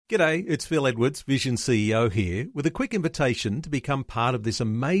G'day, it's Phil Edwards, Vision CEO here, with a quick invitation to become part of this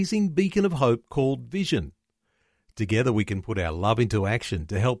amazing beacon of hope called Vision. Together we can put our love into action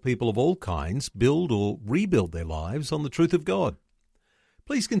to help people of all kinds build or rebuild their lives on the truth of God.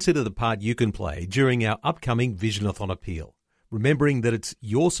 Please consider the part you can play during our upcoming Visionathon appeal, remembering that it's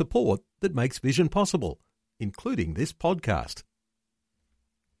your support that makes Vision possible, including this podcast.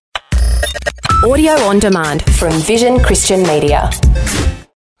 Audio on demand from Vision Christian Media.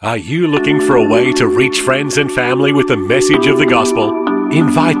 Are you looking for a way to reach friends and family with the message of the gospel?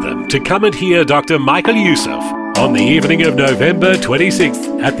 Invite them to come and hear Dr. Michael Youssef on the evening of November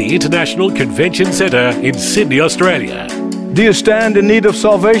 26th at the International Convention Centre in Sydney, Australia. Do you stand in need of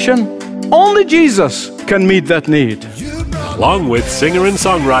salvation? Only Jesus can meet that need. Along with singer and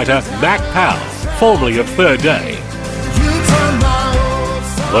songwriter Mac Powell, formerly of Third Day.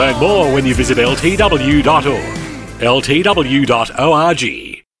 Learn more when you visit ltw.org.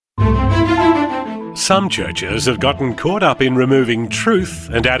 ltw.org. Some churches have gotten caught up in removing truth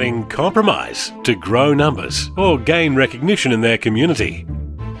and adding compromise to grow numbers or gain recognition in their community.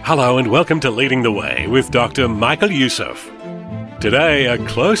 Hello and welcome to Leading the Way with Dr. Michael Youssef. Today, a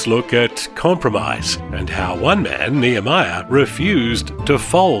close look at compromise and how one man, Nehemiah, refused to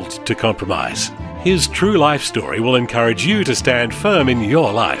fold to compromise. His true life story will encourage you to stand firm in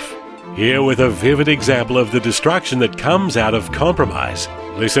your life. Here with a vivid example of the destruction that comes out of compromise.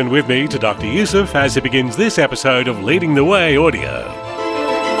 Listen with me to Dr. Youssef as he begins this episode of Leading the Way audio.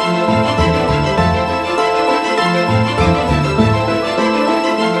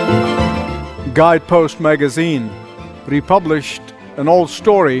 Guidepost magazine republished an old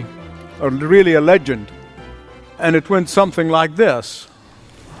story, or really a legend, and it went something like this.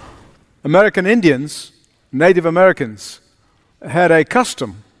 American Indians, Native Americans, had a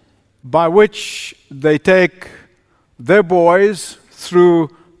custom by which they take their boys through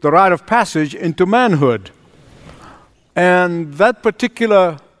the rite of passage into manhood. And that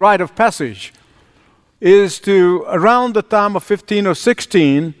particular rite of passage is to, around the time of 15 or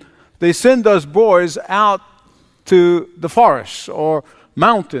 16, they send those boys out to the forests or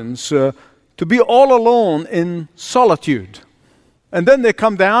mountains to be all alone in solitude. And then they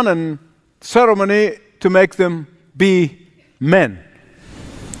come down and ceremony to make them be men.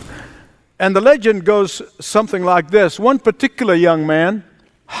 And the legend goes something like this. One particular young man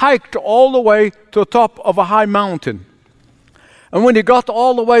hiked all the way to the top of a high mountain. And when he got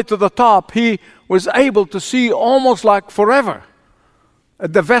all the way to the top, he was able to see almost like forever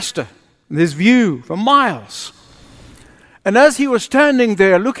at the vista, his view for miles. And as he was standing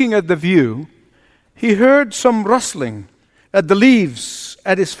there looking at the view, he heard some rustling at the leaves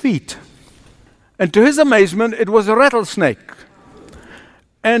at his feet. And to his amazement, it was a rattlesnake.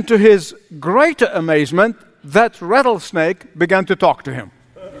 And to his greater amazement, that rattlesnake began to talk to him.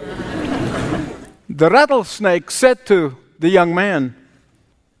 The rattlesnake said to the young man,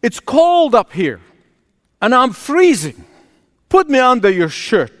 "It's cold up here, and I'm freezing. Put me under your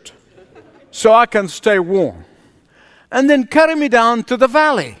shirt so I can stay warm. And then carry me down to the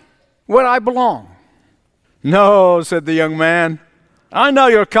valley where I belong." "No," said the young man, "I know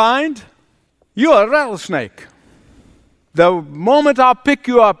your kind. You're a rattlesnake. The moment I pick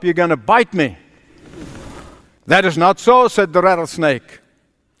you up, you're going to bite me." "That is not so," said the rattlesnake.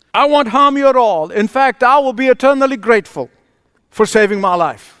 "I won't harm you at all. In fact, I will be eternally grateful for saving my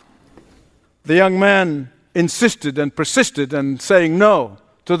life." The young man insisted and persisted and saying no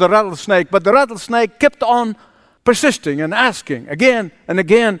to the rattlesnake, but the rattlesnake kept on persisting and asking again and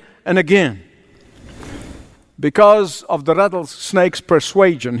again and again. Because of the rattlesnake's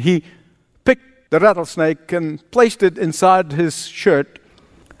persuasion, he picked the rattlesnake and placed it inside his shirt,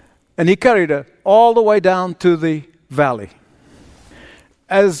 and he carried it all the way down to the valley.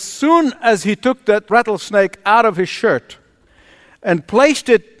 As soon as he took that rattlesnake out of his shirt and placed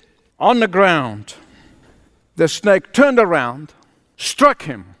it on the ground, the snake turned around, struck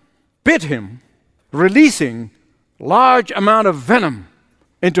him, bit him, releasing large amount of venom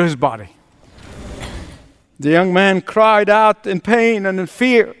into his body. The young man cried out in pain and in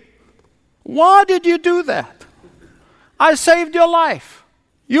fear, "Why did you do that? I saved your life.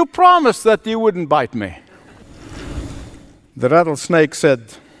 You promised that you wouldn't bite me." The rattlesnake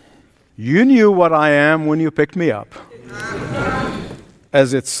said, "You knew what I am when you picked me up,"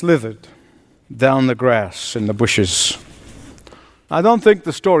 as it slithered down the grass in the bushes. I don't think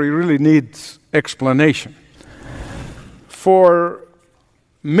the story really needs explanation. For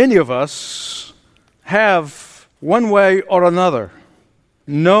many of us have, one way or another,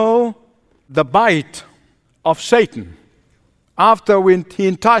 know the bite of Satan after he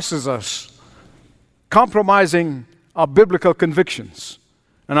entices us, compromising our biblical convictions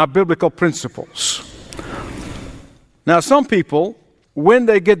and our biblical principles. Now, some people, when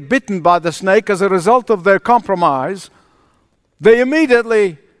they get bitten by the snake as a result of their compromise, they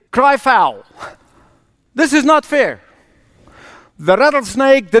immediately cry foul. This is not fair. The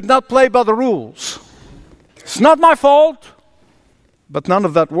rattlesnake did not play by the rules. It's not my fault, but none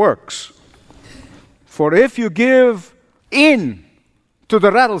of that works. For if you give in to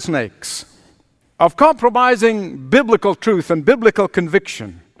the rattlesnakes of compromising biblical truth and biblical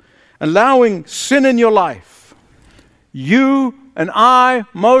conviction, allowing sin in your life, you and I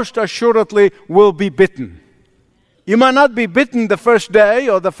most assuredly will be bitten. You might not be bitten the first day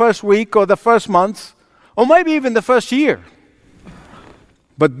or the first week or the first month or maybe even the first year.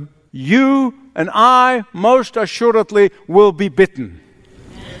 But you and I most assuredly will be bitten.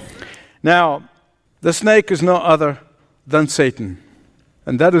 Now, the snake is no other than Satan.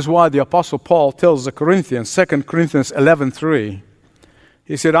 And that is why the Apostle Paul tells the Corinthians, 2 Corinthians 11:3,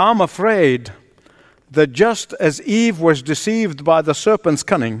 he said, I'm afraid that just as Eve was deceived by the serpent's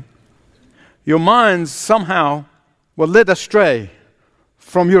cunning, your minds somehow were led astray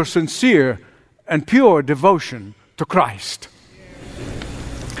from your sincere and pure devotion to Christ.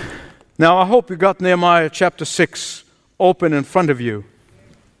 Now, I hope you got Nehemiah chapter 6 open in front of you.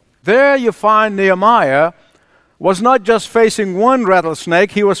 There you find Nehemiah was not just facing one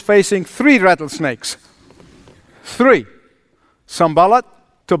rattlesnake, he was facing 3 rattlesnakes. 3. Sanballat,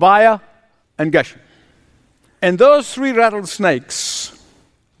 Tobiah, and Geshem. And those 3 rattlesnakes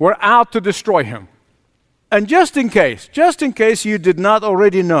were out to destroy him. And just in case you did not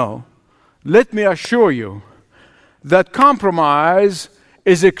already know, let me assure you that compromise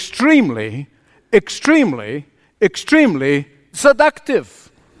is extremely, extremely, extremely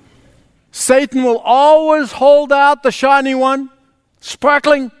seductive. Satan will always hold out the shiny one,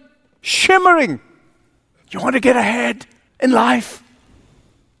 sparkling, shimmering. You want to get ahead in life?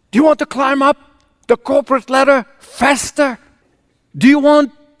 Do you want to climb up the corporate ladder faster? Do you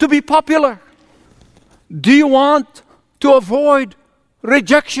want to be popular? Do you want to avoid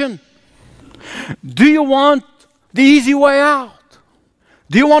rejection? Do you want the easy way out?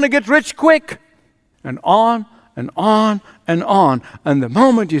 Do you want to get rich quick? And on and on and on. And the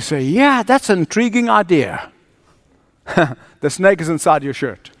moment you say, yeah, that's an intriguing idea, the snake is inside your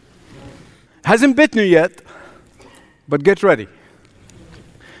shirt. Hasn't bitten you yet, but get ready.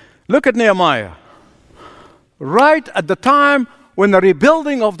 Look at Nehemiah. Right at the time when the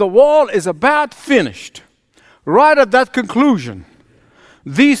rebuilding of the wall is about finished, right at that conclusion,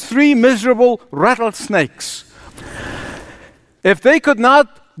 these 3 miserable rattlesnakes, if they could not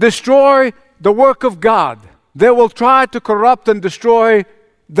destroy the work of God, they will try to corrupt and destroy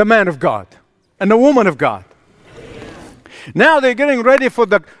the man of God and the woman of God. Now they're getting ready for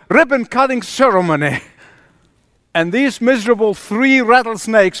the ribbon-cutting ceremony. And these miserable 3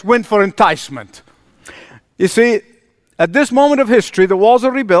 rattlesnakes went for enticement. You see, at this moment of history, the walls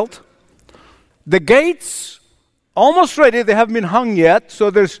are rebuilt. The gates, almost ready. They haven't been hung yet,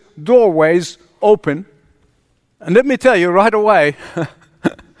 so there's doorways open. And let me tell you right away,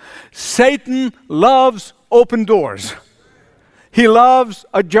 Satan loves open doors. He loves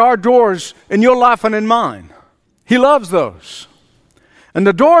ajar doors in your life and in mine. He loves those. And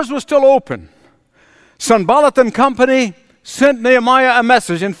the doors were still open. Sanballat and company sent Nehemiah a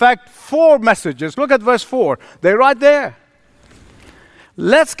message. In fact, 4 messages. Look at verse 4. They're right there.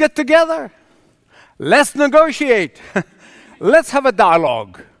 Let's get together. Let's negotiate. Let's have a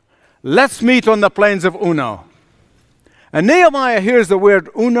dialogue. Let's meet on the plains of Uno. And Nehemiah hears the word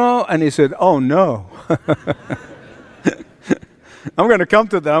Uno, and he said, oh no. I'm going to come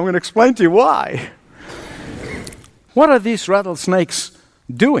to that. I'm going to explain to you why. What are these rattlesnakes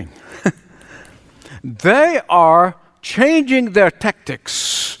doing? They are changing their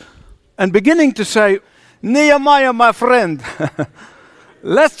tactics and beginning to say, Nehemiah, my friend,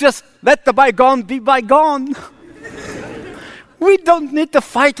 let's just let the bygone be bygone. We don't need to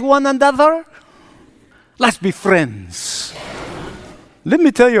fight one another. Let's be friends. Let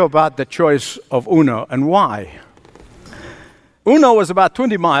me tell you about the choice of Uno and why. Uno was about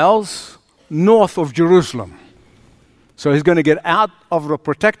 20 miles north of Jerusalem. So he's going to get out of the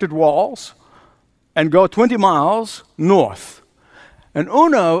protected walls and go 20 miles north. And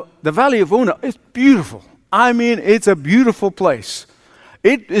Uno, the valley of Uno, is beautiful. I mean, it's a beautiful place.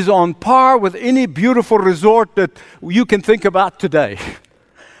 It is on par with any beautiful resort that you can think about today.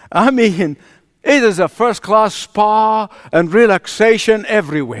 I mean, it is a first-class spa and relaxation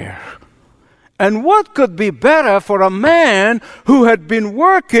everywhere. And what could be better for a man who had been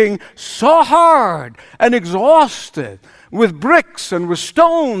working so hard and exhausted with bricks and with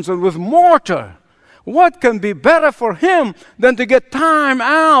stones and with mortar? What can be better for him than to get time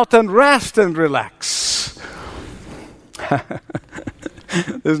out and rest and relax?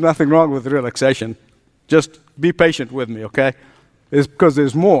 There's nothing wrong with relaxation. Just be patient with me, okay? It's because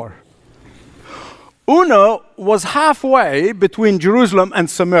there's more. Uno was halfway between Jerusalem and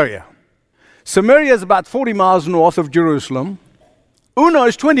Samaria. Samaria is about 40 miles north of Jerusalem. Uno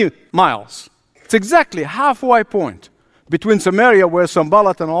is 20 miles. It's exactly halfway point between Samaria, where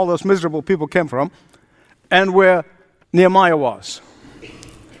Sanballat and all those miserable people came from, and where Nehemiah was.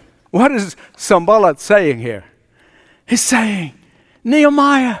 What is Sanballat saying here? He's saying,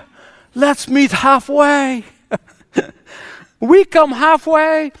 Nehemiah, let's meet halfway. We come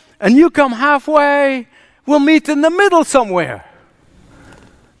halfway, and you come halfway. We'll meet in the middle somewhere.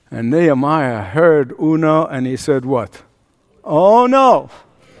 And Nehemiah heard Uno, and he said, what? Oh, no.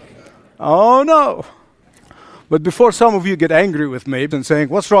 Oh, no. But before some of you get angry with me and saying,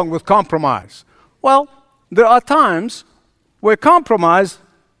 what's wrong with compromise? Well, there are times where compromise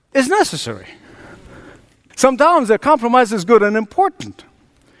is necessary. Sometimes a compromise is good and important.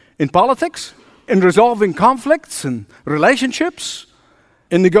 In politics, in resolving conflicts and relationships,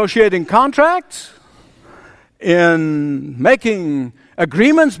 in negotiating contracts, in making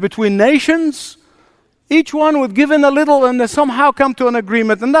agreements between nations, each one would give in a little and they somehow come to an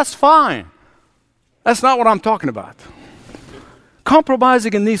agreement, and that's fine. That's not what I'm talking about.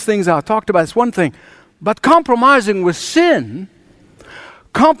 Compromising in these things I talked about is one thing, but compromising with sin,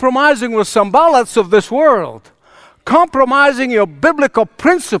 compromising with Sanballats of this world, compromising your biblical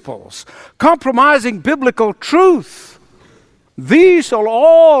principles, compromising biblical truth, these are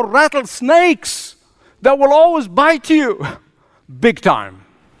all rattlesnakes that will always bite you big time.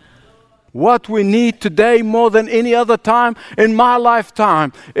 What we need today more than any other time in my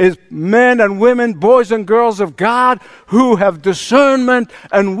lifetime is men and women, boys and girls of God who have discernment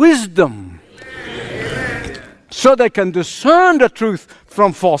and wisdom so they can discern the truth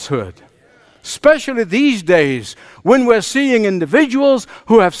from falsehood. Especially these days when we're seeing individuals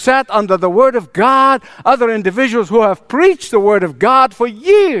who have sat under the Word of God, other individuals who have preached the Word of God for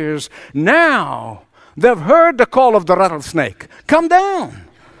years. Now they've heard the call of the rattlesnake. Come down.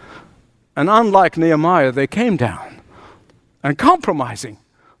 And unlike Nehemiah, they came down and compromising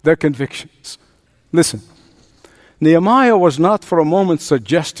their convictions. Listen, Nehemiah was not for a moment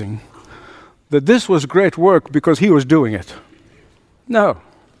suggesting that this was great work because he was doing it. No.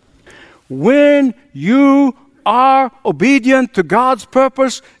 When you are obedient to God's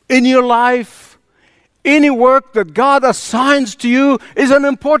purpose in your life, any work that God assigns to you is an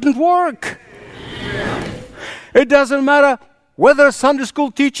important work. It doesn't matter whether Sunday school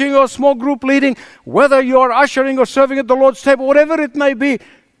teaching or small group leading, whether you're ushering or serving at the Lord's table, whatever it may be,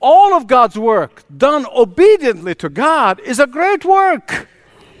 all of God's work done obediently to God is a great work.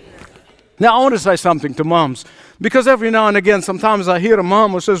 Now, I want to say something to moms, because every now and again, sometimes I hear a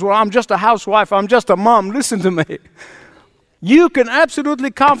mom who says, well, I'm just a housewife, I'm just a mom. Listen to me. You can absolutely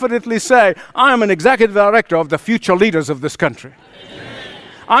confidently say, I am an executive director of the future leaders of this country.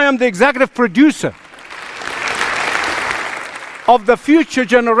 I am the executive producer of the future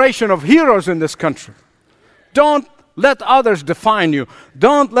generation of heroes in this country. Don't let others define you.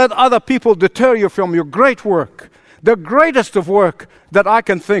 Don't let other people deter you from your great work, the greatest of work that I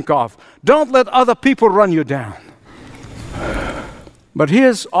can think of. Don't let other people run you down. But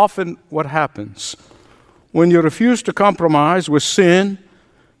here's often what happens. When you refuse to compromise with sin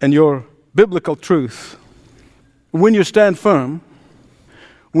and your biblical truth, when you stand firm,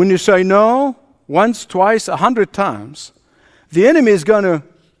 when you say no once, twice, 100 times, the enemy is going to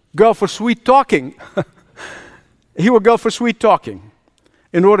go for sweet talking. He will go for sweet talking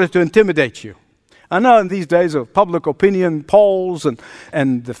in order to intimidate you. I know in these days of public opinion polls and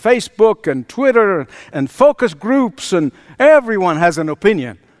the Facebook and Twitter and focus groups, and everyone has an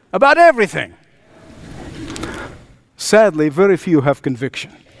opinion about everything. Sadly, very few have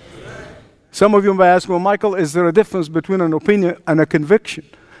conviction. Some of you may ask, well, Michael, is there a difference between an opinion and a conviction?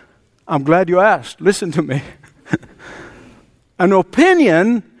 I'm glad you asked. Listen to me. An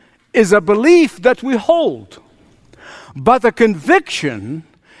opinion is a belief that we hold, but a conviction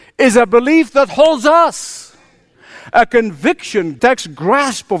is a belief that holds us. A conviction takes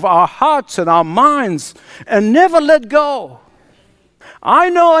grasp of our hearts and our minds and never let go.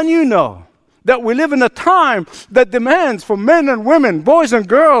 I know and you know that we live in a time that demands for men and women, boys and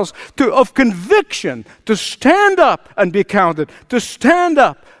girls, of conviction to stand up and be counted, to stand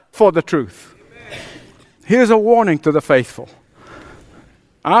up for the truth. Here's a warning to the faithful.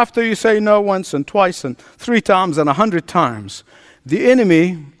 After you say no once and twice and 3 times and 100 times, the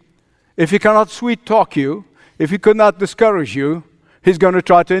enemy, if he cannot sweet talk you, if he could not discourage you, He's going to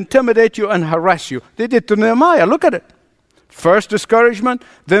try to intimidate you and harass you. They did to Nehemiah. Look at it. First discouragement,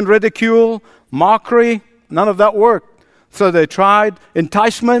 then ridicule, mockery. None of that worked. So they tried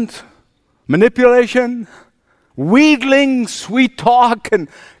enticement, manipulation, wheedling, sweet talk, and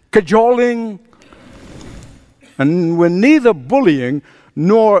cajoling. And when neither bullying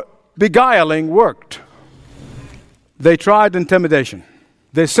nor beguiling worked, they tried intimidation.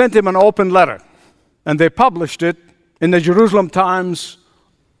 They sent him an open letter, and they published it in the Jerusalem Times,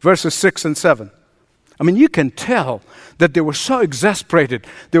 verses 6 and 7. I mean, you can tell that they were so exasperated,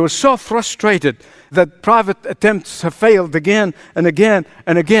 they were so frustrated that private attempts have failed again and again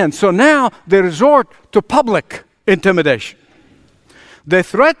and again. So now they resort to public intimidation. They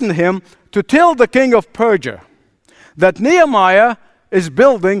threaten him to tell the king of Persia that Nehemiah is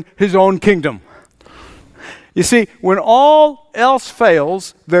building his own kingdom. You see, when all else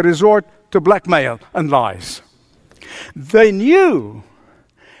fails, they resort to blackmail and lies. They knew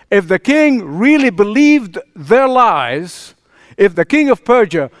if the king really believed their lies, if the king of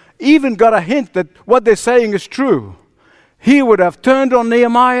Persia even got a hint that what they're saying is true, he would have turned on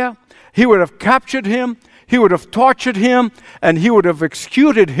Nehemiah, he would have captured him, he would have tortured him, and he would have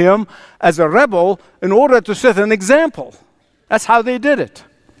executed him as a rebel in order to set an example. That's how they did it.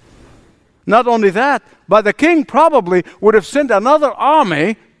 Not only that, but the king probably would have sent another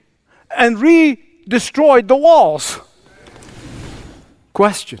army and destroyed the walls.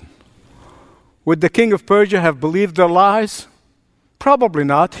 Question: would the king of Persia have believed their lies? Probably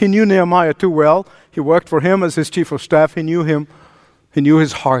not. He knew Nehemiah too well. He worked for him as his chief of staff. He knew him. He knew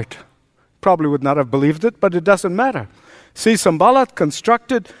his heart. Probably would not have believed it, but it doesn't matter. See, Sanballat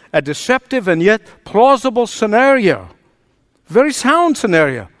constructed a deceptive and yet plausible scenario, very sound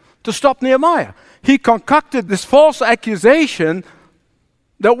scenario, to stop Nehemiah. He concocted this false accusation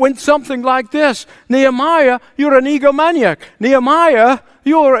that went something like this: Nehemiah, you're an egomaniac. Nehemiah,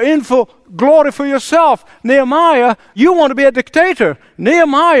 you're in for glory for yourself. Nehemiah, you want to be a dictator.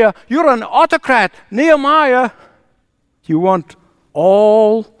 Nehemiah, you're an autocrat. Nehemiah, you want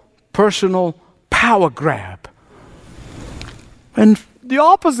all personal power grab. And the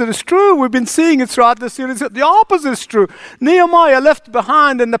opposite is true. We've been seeing it throughout the series. The opposite is true. Nehemiah left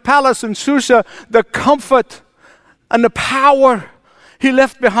behind in the palace in Susa the comfort and the power. He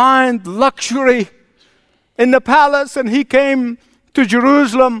left behind luxury in the palace, and he came to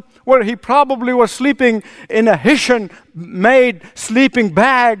Jerusalem, where he probably was sleeping in a Hessian-made sleeping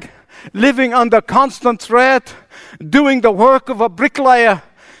bag, living under constant threat, doing the work of a bricklayer,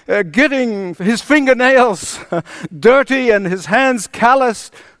 getting his fingernails dirty and his hands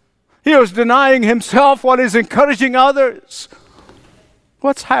calloused. He was denying himself while he's encouraging others.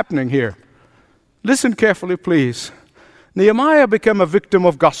 What's happening here? Listen carefully, please. Nehemiah became a victim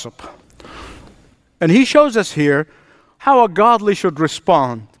of gossip. And he shows us here how a godly should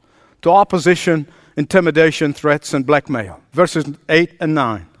respond to opposition, intimidation, threats, and blackmail. Verses 8 and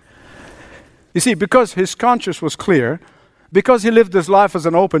 9. You see, because his conscience was clear, because he lived his life as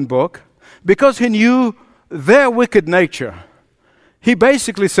an open book, because he knew their wicked nature, he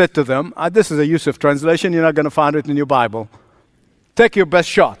basically said to them, this is a Yusuf translation, you're not going to find it in your Bible, take your best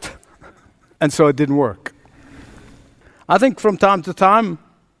shot. And so it didn't work. I think from time to time,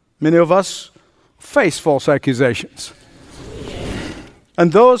 many of us face false accusations.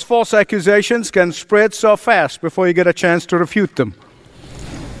 And those false accusations can spread so fast before you get a chance to refute them.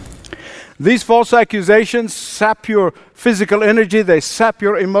 These false accusations sap your physical energy, they sap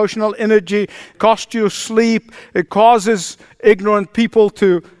your emotional energy, cost you sleep, it causes ignorant people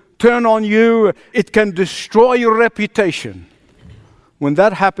to turn on you, it can destroy your reputation. When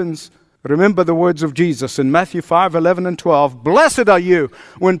that happens, remember the words of Jesus in Matthew 5:11 and 12. Blessed are you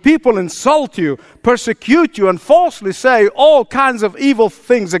when people insult you, persecute you, and falsely say all kinds of evil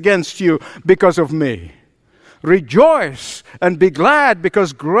things against you because of me. Rejoice and be glad,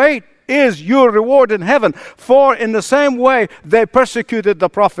 because great is your reward in heaven. For in the same way they persecuted the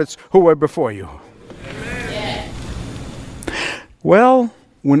prophets who were before you. Amen. Well,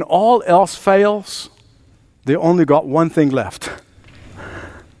 when all else fails, they only got one thing left.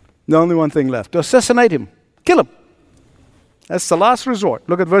 The only one thing left: to assassinate him, kill him. That's the last resort.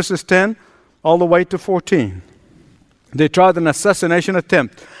 Look at verses 10 all the way to 14. They tried an assassination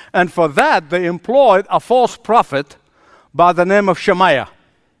attempt, and for that they employed a false prophet by the name of Shemaiah.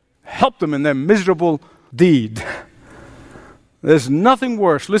 Helped them in their miserable deed. There's nothing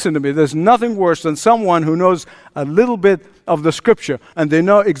worse, listen to me, there's nothing worse than someone who knows a little bit of the scripture, and they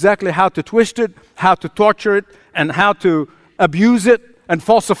know exactly how to twist it, how to torture it, and how to abuse it and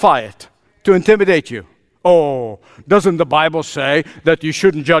falsify it to intimidate you. Oh, doesn't the Bible say that you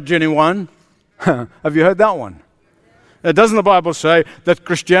shouldn't judge anyone? Have you heard that one? Doesn't the Bible say that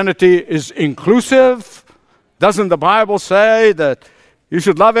Christianity is inclusive? Doesn't the Bible say that you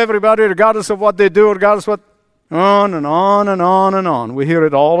should love everybody regardless of what they do, regardless of what... On and on and on and on. We hear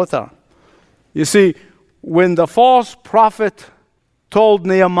it all the time. You see, when the false prophet told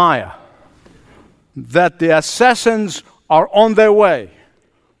Nehemiah that the assassins are on their way,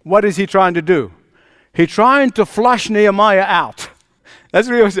 what is he trying to do? He's trying to flush Nehemiah out. That's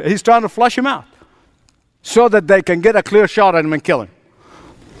what he was. He's trying to flush him out so that they can get a clear shot at him and kill him.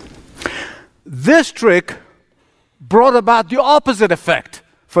 This trick brought about the opposite effect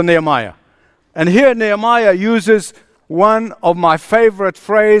for Nehemiah. And here Nehemiah uses one of my favorite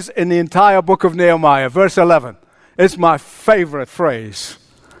phrases in the entire book of Nehemiah, verse 11. It's my favorite phrase.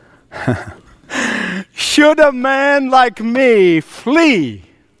 Should a man like me flee?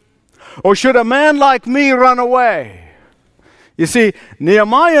 Or should a man like me run away? You see,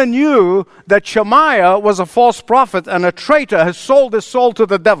 Nehemiah knew that Shemaiah was a false prophet and a traitor has sold his soul to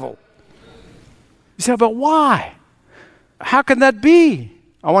the devil. You say, but why? How can that be?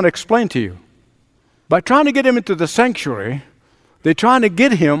 I want to explain to you. By trying to get him into the sanctuary, they're trying to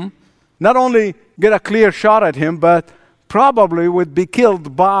get him, not only get a clear shot at him, but probably would be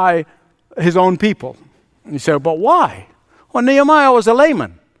killed by his own people. And you say, but why? Well, Nehemiah was a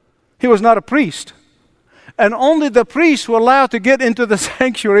layman. He was not a priest. And only the priests were allowed to get into the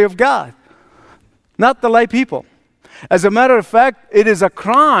sanctuary of God, not the lay people. As a matter of fact, it is a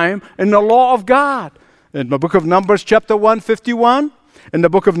crime in the law of God. In the book of Numbers, chapter 151, in the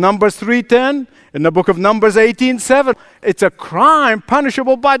book of Numbers 3:10, in the book of Numbers 18:7, it's a crime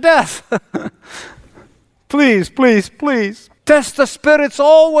punishable by death. Please, please, please, test the spirits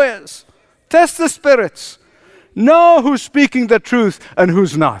always. Test the spirits. Know who's speaking the truth and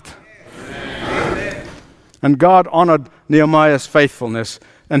who's not. Amen. And God honored Nehemiah's faithfulness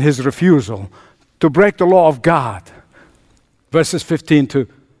and his refusal to break the law of God. Verses 15 to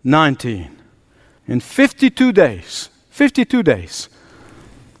 19. In 52 days,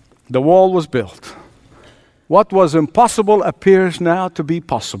 the wall was built. What was impossible appears now to be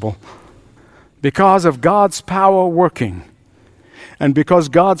possible because of God's power working and because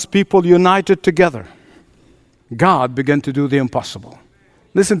God's people united together. God began to do the impossible.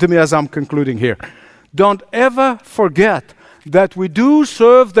 Listen to me as I'm concluding here. Don't ever forget that we do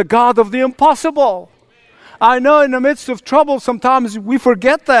serve the God of the impossible. I know in the midst of trouble sometimes we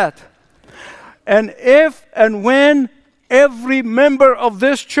forget that. And if and when every member of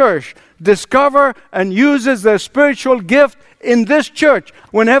this church discover and uses their spiritual gift in this church,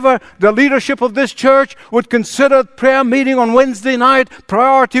 whenever the leadership of this church would consider prayer meeting on Wednesday night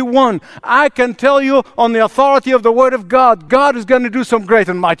priority one, I can tell you on the authority of the Word of God, God is going to do some great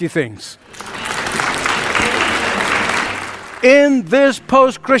and mighty things. In this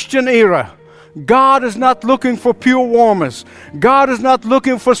post-Christian era, God is not looking for pure warmers. God is not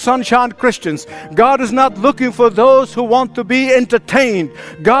looking for sunshine Christians. God is not looking for those who want to be entertained.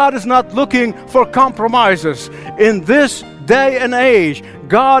 God is not looking for compromisers. In this day and age,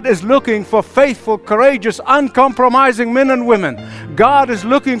 God is looking for faithful, courageous, uncompromising men and women. God is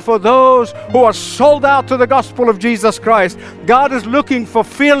looking for those who are sold out to the gospel of Jesus Christ. God is looking for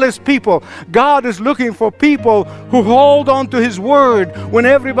fearless people. God is looking for people who hold on to His Word when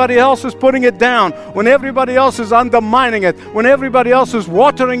everybody else is putting it down, when everybody else is undermining it, when everybody else is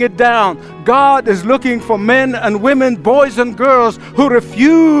watering it down. God is looking for men and women, boys and girls who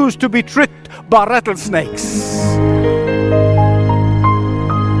refuse to be tricked by rattlesnakes.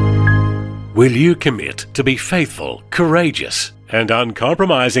 Will you commit to be faithful, courageous, and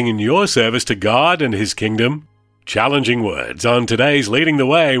uncompromising in your service to God and His kingdom? Challenging words on today's Leading the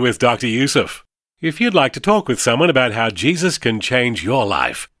Way with Dr. Youssef. If you'd like to talk with someone about how Jesus can change your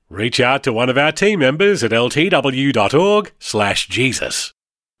life, reach out to one of our team members at ltw.org/Jesus.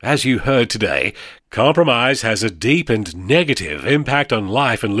 As you heard today, compromise has a deep and negative impact on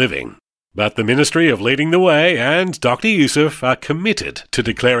life and living. But the Ministry of Leading the Way and Dr. Youssef are committed to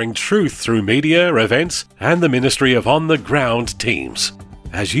declaring truth through media, events, and the ministry of on-the-ground teams.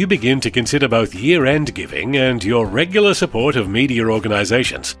 As you begin to consider both year-end giving and your regular support of media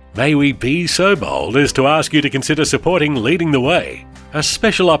organizations, may we be so bold as to ask you to consider supporting Leading the Way. A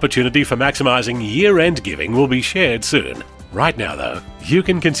special opportunity for maximizing year-end giving will be shared soon. Right now, though, you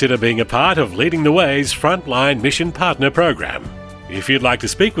can consider being a part of Leading the Way's Frontline Mission Partner Program. If you'd like to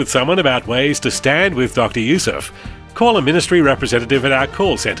speak with someone about ways to stand with Dr. Youssef, call a ministry representative at our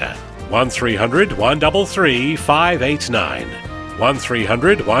call centre, 1300 133 589,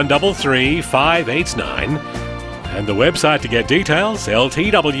 1300 133 589, and the website to get details,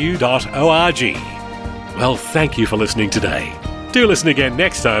 ltw.org. Well, thank you for listening today. Do listen again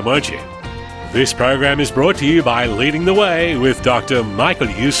next time, won't you? This program is brought to you by Leading the Way with Dr. Michael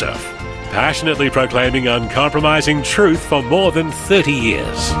Youssef, passionately proclaiming uncompromising truth for more than 30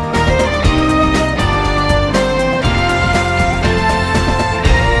 years.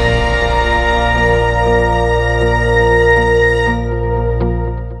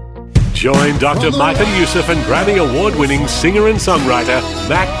 Join Dr. Michael Youssef and Grammy Award-winning singer and songwriter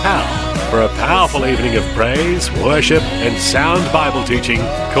Mac Powell for a powerful evening of praise, worship and sound Bible teaching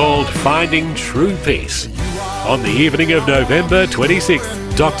called Finding True Peace. On the evening of November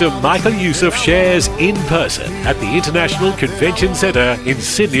 26th, Dr. Michael Youssef shares in person at the International Convention Centre in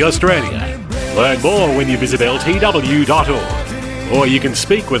Sydney, Australia. Learn more when you visit ltw.org, or you can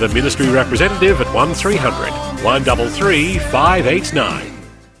speak with a ministry representative at 1300 133 589.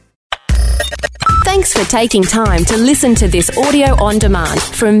 Thanks for taking time to listen to this audio on demand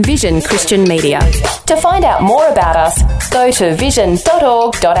from Vision Christian Media. To find out more about us, go to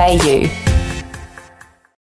vision.org.au.